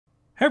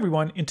Hey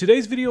everyone, in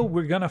today's video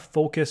we're gonna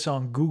focus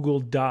on Google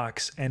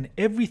Docs and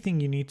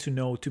everything you need to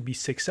know to be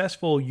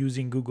successful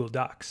using Google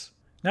Docs.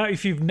 Now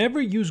if you've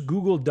never used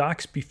Google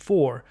Docs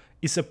before,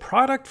 it's a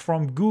product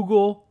from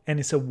Google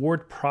and it's a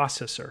word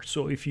processor.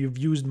 So if you've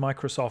used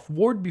Microsoft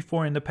Word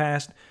before in the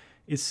past,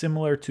 it's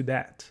similar to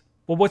that.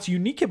 But what's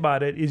unique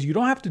about it is you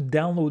don't have to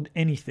download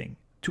anything.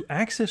 To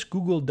access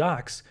Google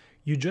Docs,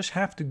 you just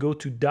have to go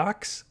to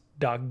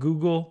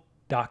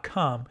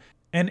docs.google.com.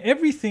 And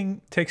everything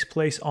takes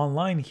place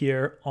online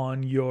here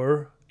on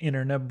your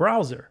internet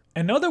browser.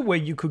 Another way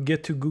you could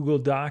get to Google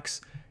Docs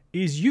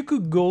is you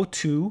could go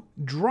to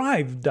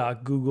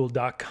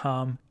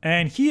drive.google.com,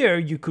 and here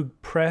you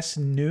could press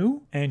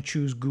new and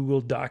choose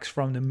Google Docs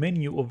from the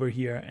menu over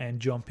here and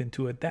jump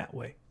into it that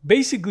way.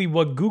 Basically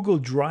what Google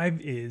Drive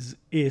is,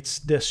 it's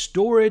the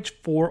storage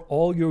for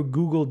all your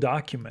Google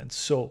documents.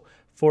 So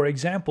for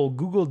example,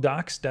 Google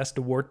Docs, that's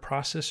the word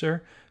processor.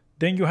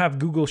 Then you have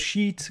Google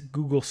Sheets,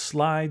 Google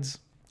Slides,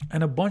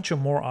 and a bunch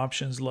of more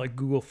options like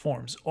Google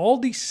Forms. All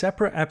these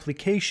separate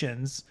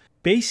applications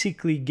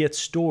basically get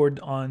stored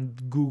on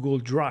Google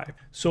Drive.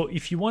 So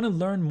if you want to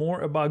learn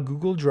more about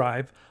Google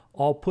Drive,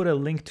 I'll put a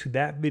link to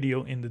that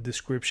video in the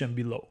description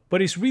below.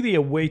 But it's really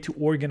a way to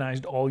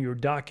organize all your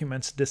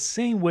documents the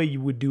same way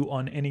you would do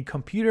on any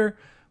computer,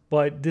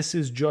 but this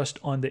is just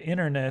on the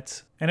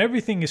internet, and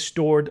everything is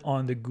stored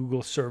on the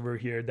Google server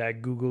here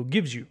that Google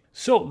gives you.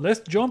 So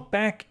let's jump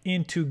back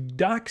into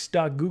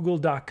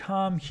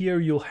docs.google.com. Here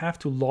you'll have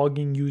to log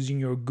in using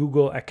your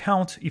Google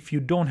account. If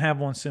you don't have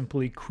one,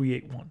 simply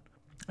create one.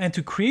 And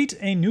to create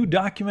a new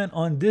document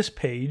on this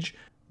page,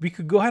 we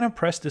could go ahead and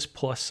press this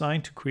plus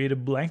sign to create a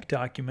blank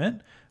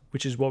document,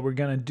 which is what we're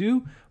gonna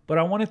do. But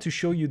I wanted to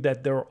show you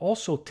that there are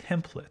also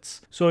templates.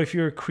 So if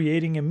you're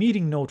creating a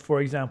meeting note, for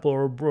example,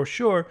 or a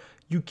brochure,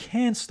 you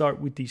can start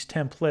with these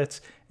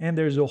templates, and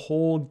there's a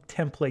whole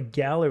template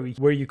gallery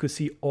where you could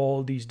see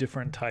all these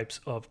different types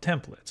of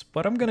templates.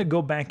 But I'm gonna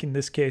go back in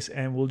this case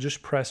and we'll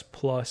just press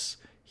plus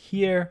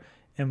here,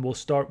 and we'll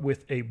start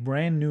with a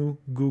brand new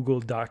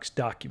Google Docs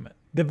document.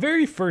 The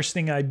very first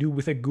thing I do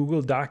with a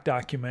Google Doc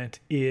document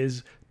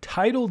is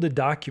title the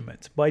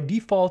document. By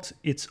default,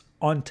 it's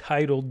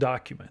Untitled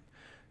Document.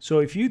 So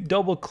if you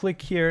double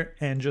click here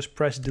and just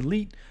press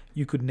delete,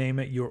 you could name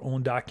it your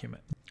own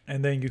document.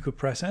 And then you could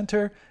press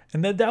enter,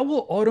 and then that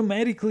will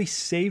automatically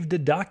save the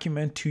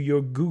document to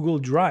your Google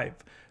Drive.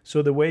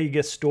 So the way it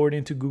gets stored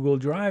into Google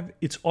Drive,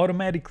 it's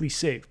automatically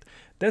saved.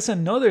 That's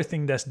another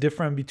thing that's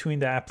different between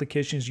the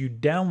applications you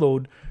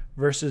download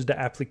versus the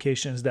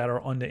applications that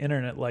are on the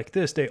internet like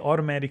this. They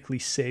automatically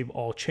save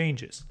all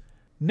changes.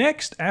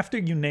 Next, after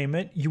you name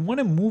it, you want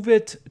to move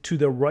it to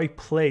the right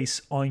place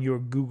on your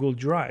Google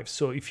Drive.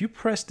 So if you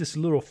press this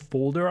little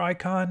folder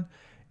icon,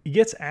 it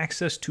gets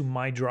access to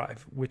My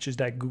Drive, which is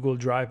that Google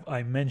Drive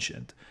I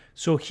mentioned.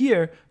 So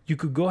here, you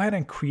could go ahead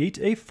and create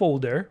a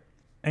folder,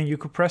 and you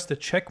could press the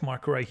check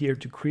mark right here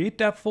to create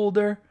that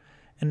folder.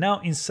 And now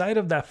inside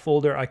of that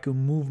folder, I could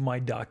move my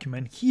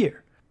document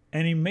here.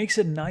 And it makes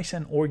it nice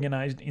and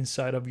organized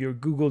inside of your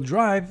Google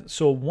Drive.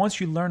 So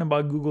once you learn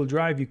about Google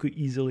Drive, you could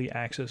easily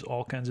access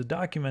all kinds of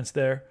documents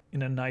there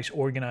in a nice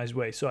organized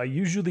way. So I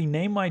usually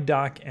name my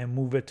doc and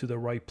move it to the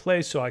right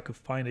place so I could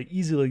find it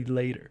easily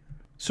later.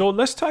 So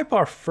let's type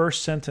our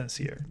first sentence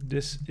here.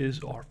 This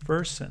is our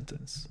first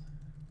sentence.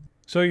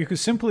 So you could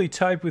simply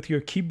type with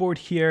your keyboard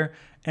here,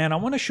 and I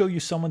want to show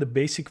you some of the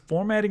basic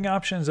formatting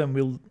options, and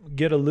we'll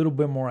get a little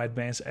bit more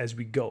advanced as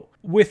we go.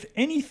 With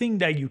anything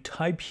that you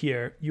type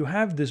here, you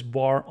have this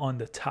bar on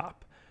the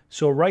top.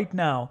 So right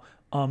now,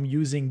 I'm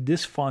using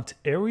this font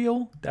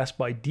Arial, that's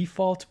by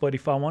default, but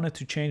if I wanted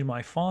to change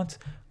my font,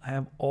 I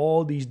have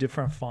all these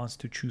different fonts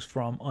to choose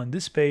from on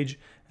this page,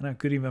 and I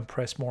could even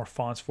press more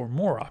fonts for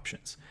more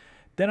options.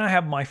 Then I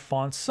have my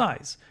font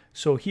size.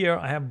 So here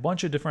I have a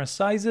bunch of different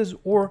sizes,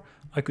 or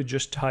I could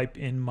just type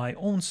in my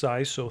own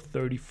size, so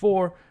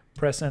 34,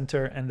 press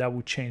enter, and that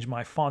would change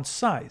my font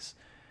size.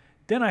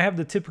 Then I have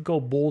the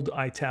typical bold,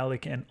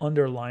 italic, and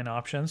underline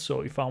options.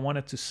 So if I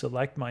wanted to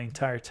select my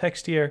entire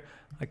text here,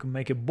 I could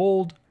make it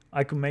bold,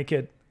 I could make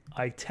it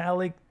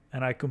italic,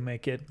 and I could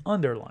make it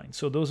underline.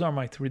 So those are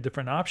my three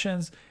different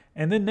options.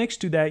 And then next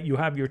to that, you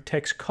have your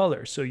text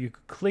color. So you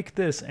could click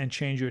this and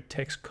change your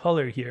text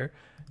color here,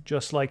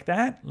 just like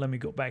that. Let me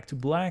go back to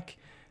black.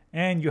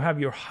 And you have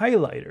your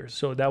highlighter.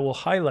 So that will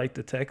highlight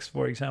the text.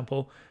 For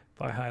example,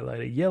 if I highlight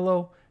a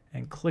yellow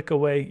and click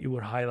away, it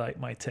would highlight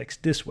my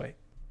text this way.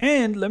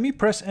 And let me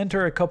press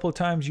enter a couple of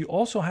times. You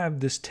also have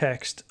this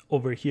text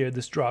over here,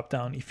 this drop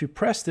down. If you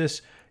press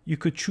this, you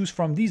could choose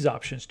from these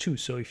options too.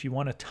 So if you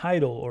want a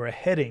title or a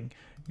heading,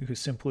 you could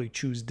simply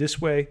choose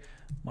this way,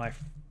 my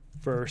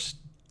first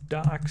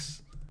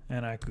docs,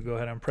 and I could go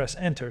ahead and press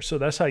enter. So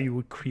that's how you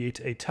would create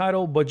a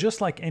title. But just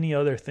like any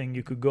other thing,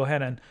 you could go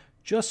ahead and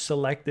just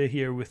select it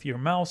here with your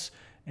mouse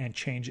and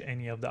change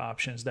any of the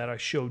options that I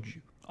showed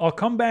you. I'll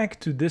come back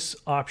to this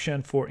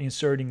option for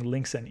inserting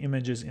links and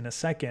images in a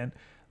second.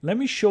 Let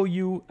me show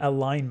you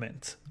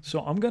alignment.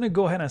 So I'm gonna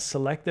go ahead and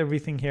select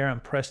everything here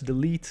and press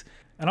delete,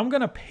 and I'm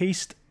gonna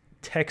paste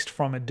text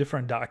from a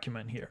different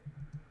document here.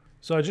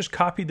 So I just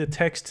copy the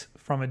text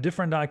from a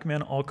different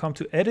document. I'll come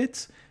to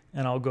edit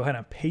and I'll go ahead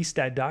and paste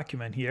that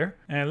document here.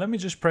 And let me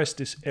just press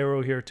this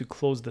arrow here to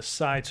close the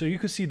side so you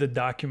can see the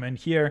document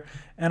here.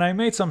 And I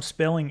made some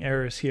spelling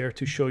errors here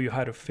to show you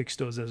how to fix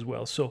those as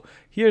well. So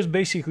here's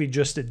basically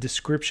just a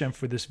description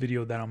for this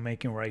video that I'm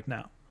making right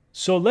now.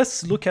 So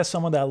let's look at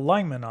some of the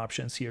alignment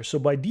options here. So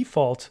by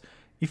default,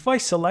 if I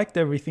select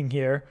everything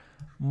here,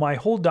 my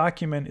whole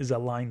document is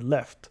aligned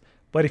left.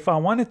 But if I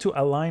wanted to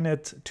align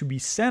it to be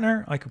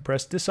center, I could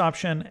press this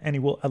option and it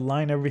will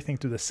align everything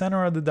to the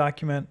center of the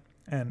document,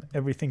 and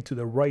everything to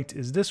the right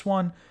is this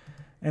one.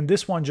 And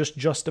this one just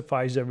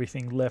justifies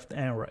everything left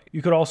and right.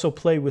 You could also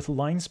play with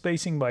line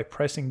spacing by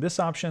pressing this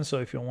option. So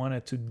if you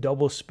wanted to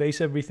double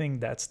space everything,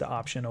 that's the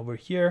option over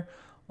here.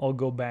 I'll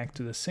go back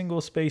to the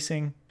single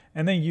spacing.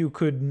 And then you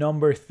could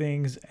number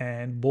things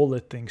and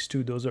bullet things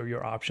too. Those are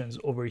your options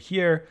over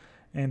here.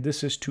 And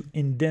this is to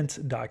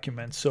indent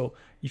documents. So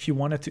if you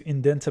wanted to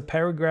indent a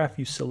paragraph,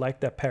 you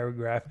select that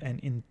paragraph and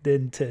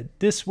indent it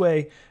this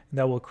way, and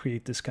that will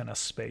create this kind of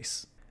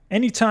space.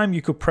 Anytime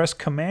you could press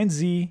Command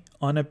Z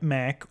on a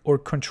Mac or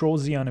Control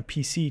Z on a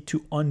PC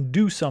to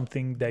undo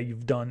something that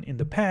you've done in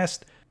the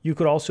past. You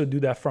could also do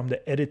that from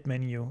the edit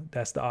menu.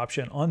 That's the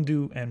option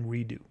undo and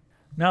redo.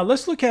 Now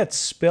let's look at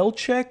spell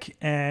check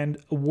and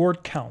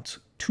word count,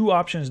 two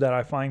options that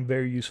I find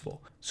very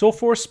useful. So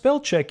for spell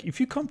check, if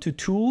you come to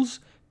tools,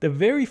 the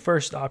very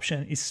first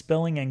option is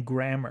spelling and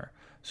grammar.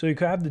 So you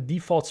could have the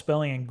default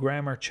spelling and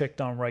grammar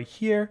checked on right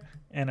here,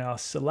 and I'll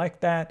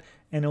select that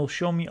and it'll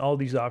show me all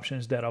these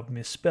options that I've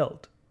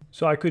misspelled.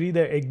 So I could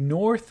either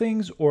ignore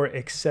things or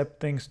accept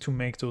things to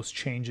make those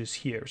changes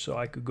here. So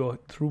I could go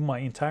through my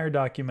entire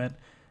document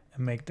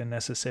and make the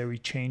necessary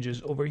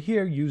changes over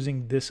here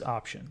using this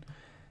option.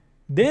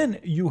 Then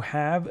you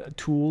have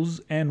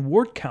tools and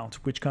word count,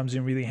 which comes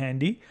in really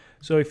handy.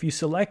 So if you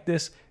select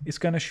this, it's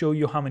going to show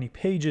you how many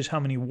pages, how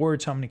many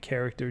words, how many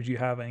characters you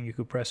have, and you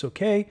could press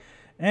OK.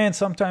 And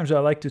sometimes I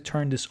like to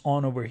turn this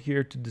on over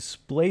here to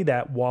display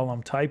that while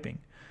I'm typing.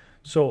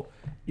 So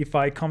if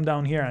I come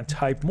down here and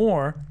type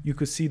more, you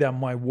could see that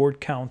my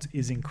word count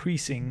is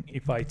increasing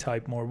if I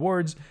type more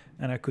words,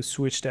 and I could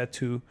switch that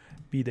to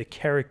be the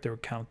character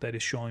count that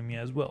is showing me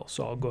as well.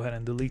 So I'll go ahead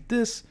and delete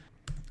this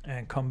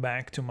and come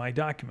back to my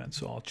document.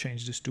 So I'll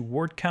change this to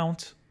word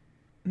count.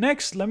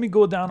 Next, let me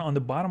go down on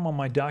the bottom of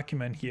my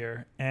document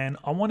here, and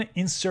I want to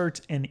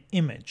insert an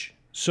image.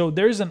 So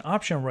there's an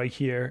option right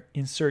here,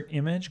 insert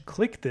image.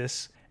 Click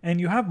this, and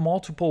you have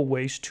multiple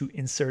ways to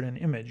insert an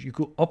image. You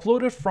could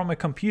upload it from a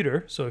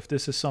computer. So if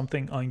this is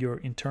something on your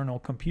internal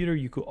computer,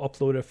 you could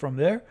upload it from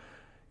there.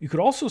 You could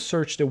also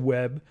search the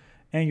web,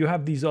 and you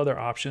have these other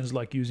options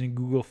like using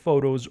Google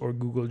Photos or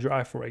Google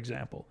Drive, for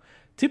example.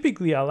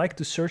 Typically, I like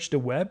to search the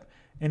web,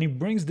 and it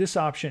brings this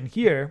option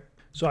here.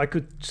 So I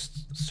could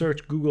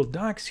search Google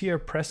Docs here,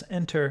 press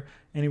enter,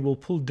 and it will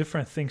pull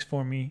different things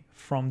for me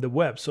from the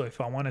web. So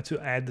if I wanted to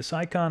add this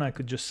icon, I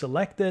could just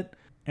select it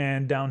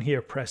and down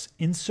here press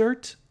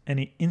insert, and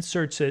it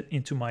inserts it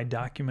into my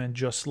document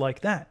just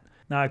like that.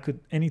 Now I could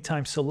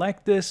anytime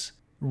select this,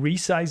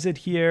 resize it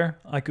here.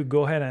 I could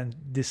go ahead and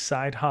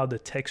decide how the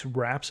text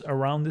wraps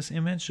around this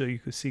image. So you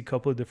could see a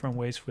couple of different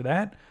ways for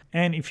that.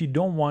 And if you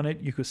don't want it,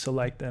 you could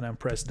select it and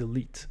press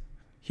delete.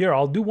 Here,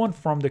 I'll do one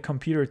from the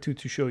computer too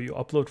to show you.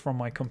 Upload from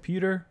my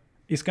computer.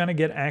 It's going to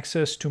get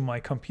access to my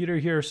computer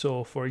here.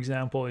 So for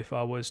example, if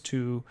I was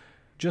to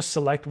just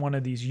select one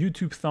of these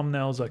YouTube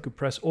thumbnails, I could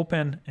press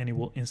open and it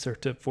will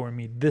insert it for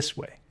me this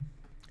way.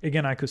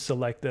 Again, I could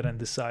select it and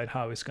decide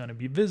how it's going to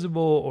be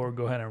visible, or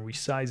go ahead and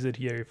resize it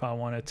here if I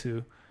wanted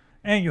to.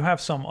 And you have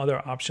some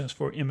other options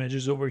for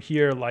images over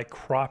here, like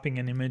cropping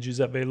an image is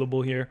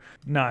available here.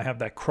 Now I have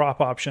that crop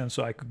option,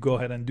 so I could go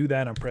ahead and do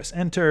that and press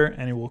enter,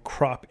 and it will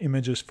crop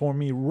images for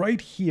me right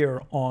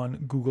here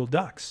on Google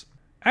Docs.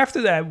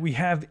 After that, we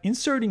have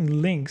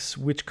inserting links,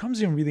 which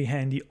comes in really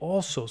handy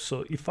also.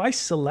 So if I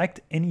select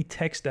any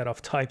text that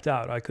I've typed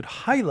out, I could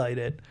highlight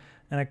it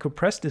and I could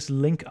press this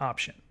link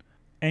option.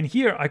 And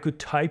here I could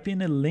type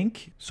in a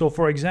link. So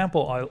for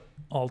example,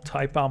 I'll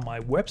type out my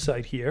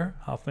website here,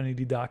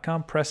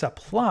 howfinity.com, press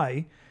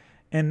apply.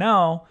 And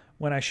now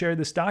when I share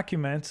this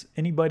document,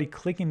 anybody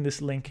clicking this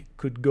link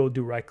could go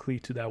directly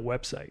to that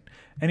website.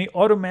 And it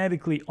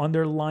automatically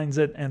underlines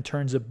it and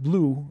turns it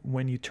blue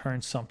when you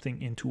turn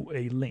something into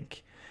a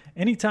link.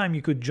 Anytime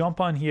you could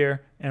jump on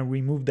here and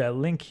remove that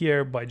link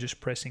here by just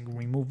pressing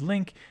remove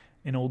link,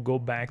 and it'll go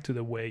back to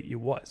the way it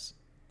was.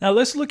 Now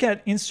let's look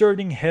at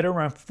inserting header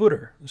and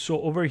footer.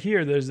 So over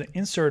here, there's the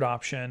insert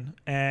option,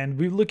 and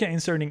we look at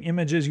inserting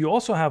images. You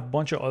also have a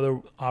bunch of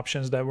other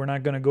options that we're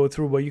not going to go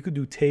through, but you could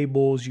do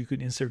tables, you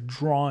could insert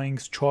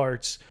drawings,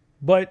 charts.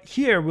 But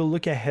here we'll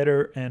look at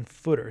header and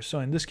footer. So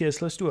in this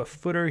case, let's do a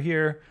footer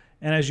here.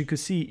 And as you can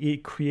see,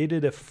 it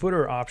created a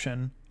footer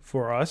option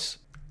for us.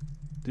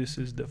 This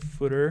is the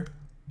footer.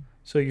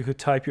 So you could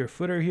type your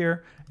footer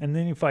here. And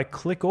then if I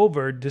click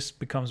over, this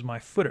becomes my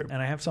footer.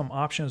 And I have some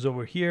options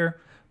over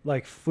here,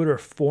 like footer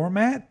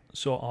format.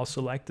 So I'll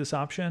select this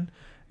option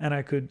and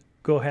I could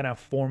go ahead and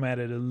format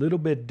it a little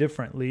bit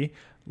differently.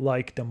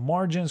 like the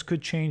margins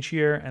could change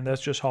here, and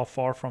that's just how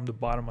far from the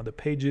bottom of the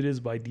page it is.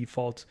 By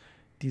default,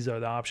 these are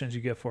the options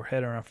you get for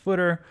header and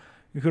footer.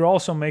 You could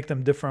also make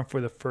them different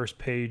for the first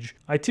page.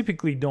 I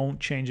typically don't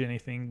change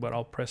anything, but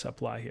I'll press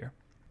apply here.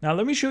 Now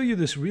let me show you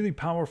this really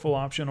powerful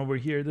option over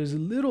here. There's a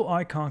little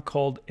icon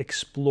called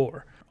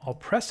Explore. I'll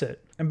press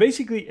it, and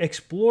basically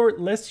Explore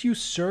lets you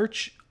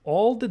search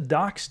all the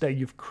docs that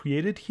you've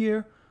created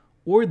here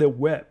or the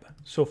web.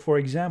 So for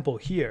example,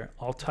 here,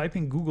 I'll type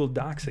in Google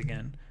Docs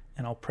again,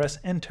 and I'll press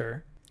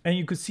enter, and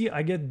you could see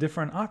I get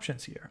different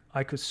options here.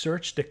 I could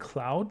search the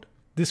cloud.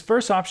 This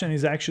first option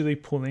is actually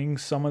pulling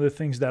some of the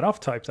things that I've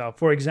typed out.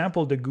 For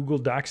example, the Google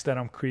Docs that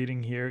I'm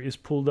creating here is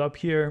pulled up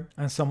here,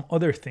 and some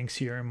other things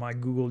here in my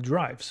Google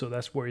Drive. So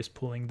that's where it's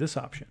pulling this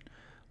option.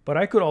 But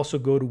I could also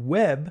go to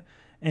web,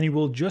 and it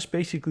will just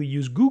basically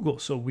use Google.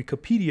 So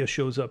Wikipedia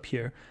shows up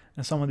here,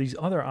 and some of these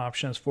other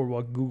options for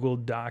what Google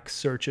Docs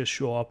searches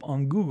show up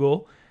on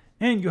Google.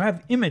 And you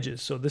have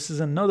images. So this is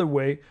another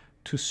way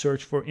to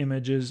search for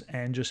images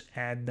and just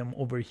add them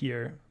over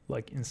here,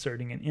 like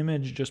inserting an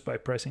image just by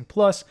pressing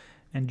plus.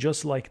 And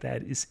just like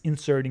that is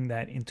inserting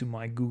that into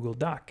my Google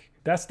Doc.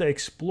 That's the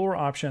Explore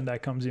option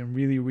that comes in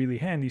really, really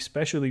handy,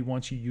 especially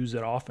once you use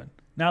it often.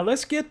 Now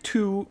let's get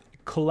to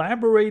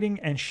collaborating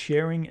and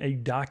sharing a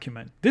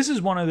document. This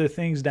is one of the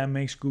things that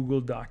makes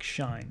Google Docs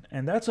shine,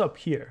 and that's up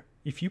here.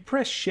 If you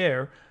press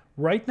share,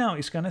 right now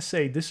it's gonna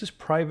say this is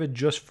private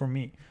just for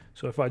me.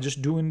 So if I'm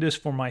just doing this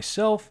for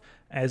myself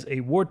as a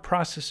word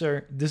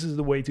processor, this is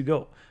the way to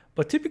go.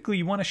 But typically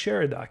you wanna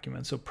share a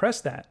document, so press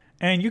that.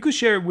 And you could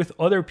share it with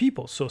other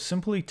people. So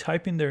simply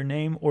type in their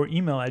name or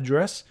email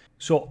address.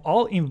 So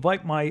I'll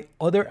invite my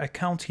other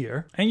account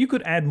here, and you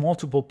could add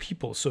multiple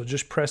people. So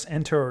just press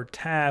enter or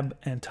tab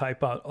and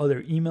type out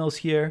other emails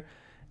here.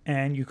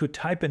 And you could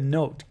type a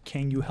note.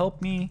 Can you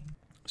help me?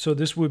 So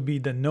this would be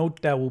the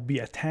note that will be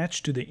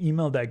attached to the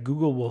email that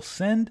Google will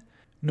send.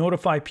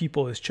 Notify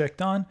people is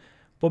checked on,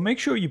 but make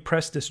sure you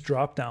press this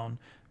drop down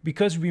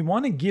because we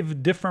want to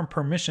give different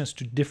permissions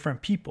to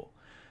different people.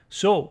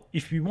 So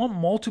if you want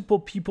multiple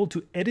people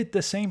to edit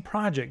the same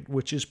project,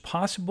 which is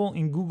possible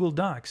in Google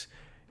Docs,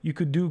 you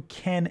could do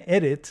can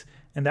edit,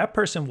 and that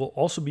person will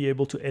also be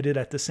able to edit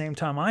at the same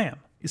time I am.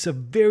 It's a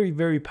very,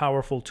 very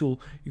powerful tool.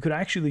 You could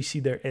actually see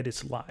their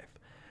edits live.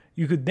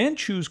 You could then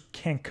choose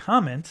can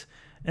comment,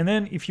 and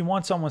then if you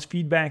want someone's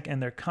feedback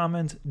and their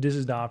comment, this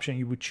is the option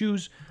you would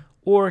choose.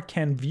 Or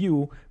can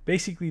view,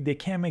 basically they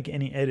can't make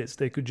any edits.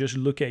 They could just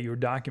look at your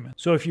document.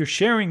 So if you're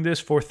sharing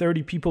this for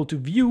 30 people to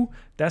view,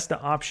 that's the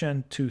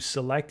option to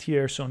select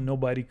here so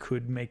nobody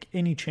could make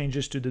any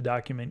changes to the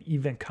document,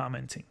 even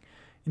commenting.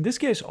 In this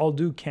case, I'll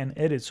do can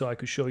edit so I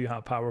could show you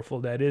how powerful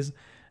that is.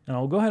 And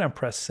I'll go ahead and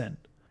press send.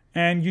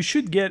 And you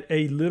should get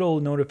a little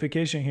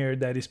notification here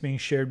that is being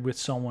shared with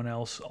someone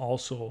else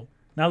also.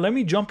 Now let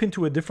me jump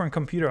into a different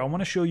computer. I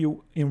want to show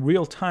you in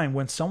real time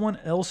when someone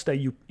else that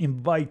you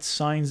invite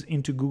signs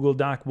into Google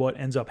Doc what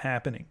ends up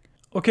happening.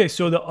 Okay,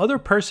 so the other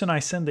person I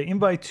send the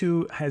invite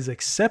to has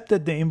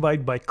accepted the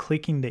invite by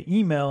clicking the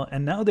email,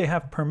 and now they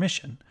have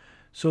permission.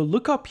 So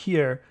look up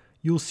here,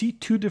 you'll see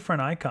two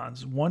different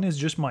icons. One is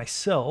just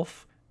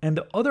myself, and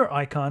the other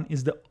icon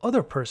is the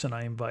other person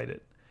I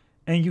invited.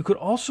 And you could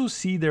also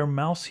see their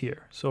mouse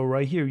here. So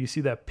right here, you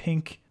see that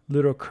pink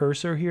little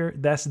cursor here?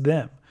 That's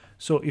them.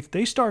 So if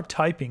they start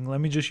typing,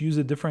 let me just use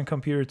a different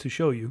computer to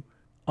show you.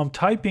 I'm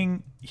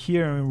typing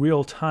here in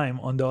real time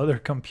on the other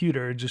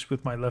computer just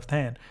with my left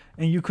hand.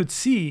 And you could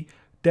see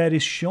that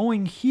is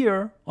showing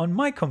here on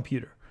my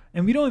computer.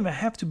 And we don't even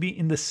have to be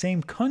in the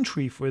same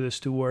country for this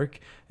to work.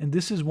 And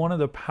this is one of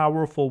the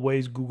powerful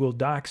ways Google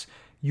Docs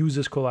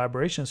uses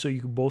collaboration so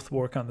you can both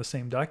work on the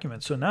same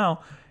document. So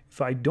now, if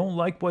I don't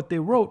like what they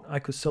wrote, I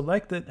could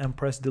select it and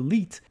press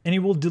delete, and it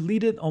will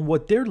delete it on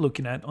what they're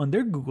looking at on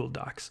their Google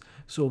Docs.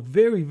 So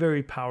very,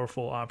 very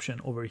powerful option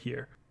over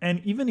here.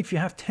 And even if you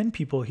have 10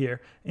 people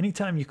here,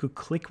 anytime you could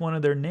click one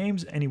of their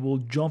names and it will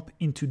jump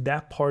into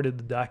that part of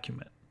the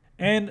document.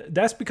 And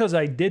that's because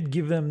I did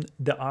give them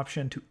the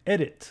option to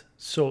edit.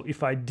 So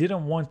if I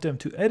didn't want them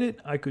to edit,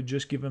 I could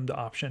just give them the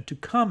option to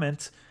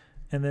comment,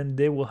 and then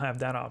they will have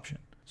that option.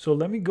 So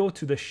let me go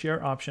to the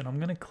share option. I'm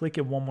going to click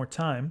it one more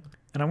time.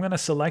 And I'm going to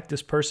select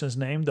this person's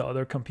name, the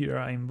other computer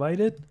I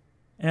invited.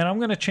 And I'm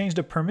going to change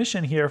the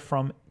permission here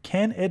from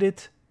can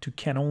edit to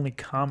can only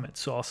comment.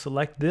 So I'll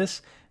select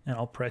this and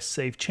I'll press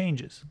save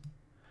changes.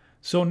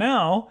 So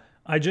now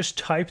I just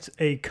typed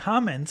a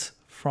comment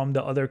from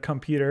the other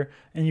computer,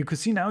 and you can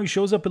see now he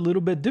shows up a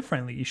little bit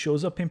differently. He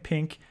shows up in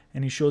pink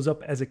and he shows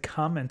up as a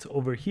comment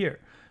over here.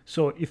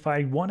 So if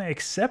I want to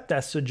accept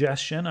that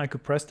suggestion, I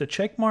could press the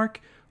check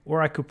mark,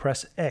 or I could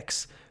press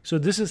X. So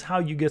this is how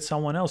you get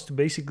someone else to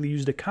basically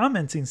use the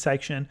commenting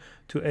section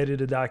to edit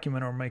a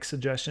document or make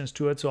suggestions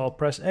to it. So I'll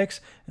press X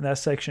and that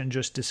section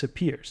just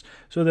disappears.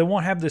 So they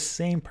won't have the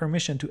same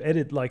permission to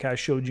edit like I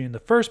showed you in the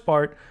first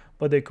part,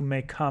 but they could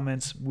make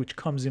comments, which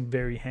comes in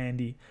very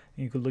handy.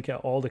 And you could look at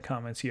all the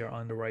comments here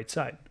on the right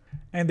side.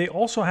 And they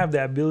also have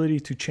the ability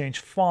to change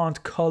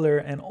font, color,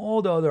 and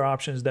all the other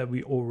options that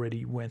we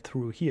already went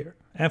through here.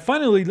 And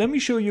finally, let me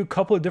show you a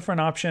couple of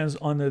different options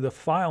under the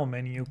file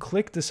menu.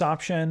 Click this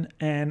option,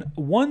 and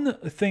one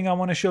thing I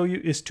want to show you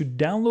is to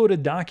download a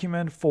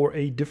document for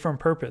a different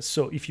purpose.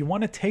 So if you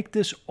want to take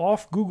this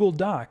off Google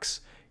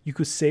Docs, you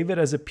could save it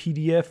as a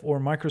PDF or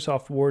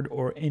Microsoft Word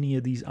or any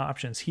of these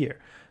options here.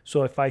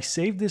 So if I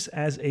save this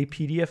as a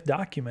PDF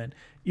document,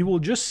 it will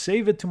just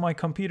save it to my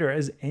computer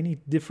as any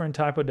different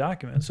type of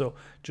document. So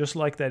just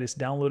like that, it's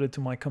downloaded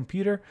to my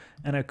computer,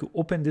 and I could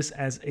open this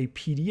as a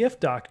PDF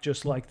doc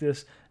just like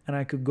this, and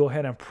I could go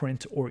ahead and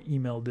print or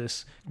email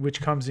this,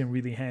 which comes in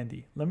really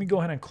handy. Let me go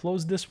ahead and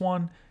close this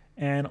one,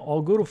 and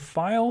I'll go to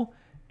File,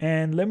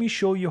 and let me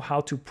show you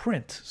how to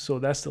print. So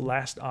that's the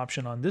last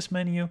option on this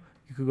menu.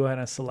 You could go ahead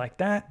and select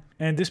that.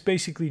 And this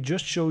basically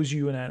just shows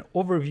you an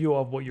overview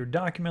of what your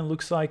document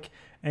looks like.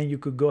 And you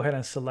could go ahead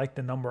and select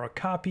the number of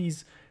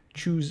copies,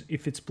 choose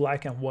if it's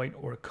black and white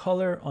or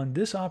color on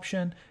this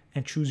option,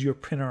 and choose your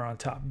printer on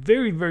top.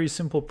 Very, very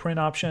simple print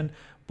option,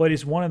 but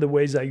it's one of the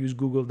ways I use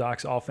Google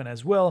Docs often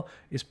as well,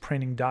 is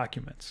printing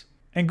documents.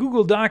 And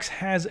Google Docs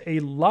has a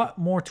lot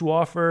more to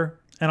offer,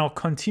 and I'll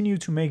continue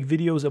to make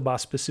videos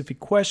about specific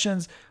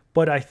questions,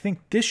 but I think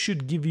this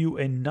should give you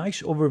a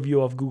nice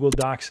overview of Google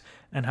Docs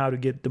and how to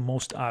get the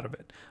most out of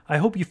it. I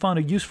hope you found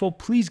it useful.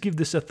 Please give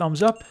this a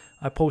thumbs up.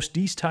 I post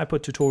these type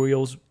of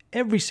tutorials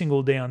every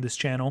single day on this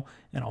channel,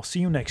 and I'll see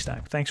you next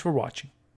time. Thanks for watching.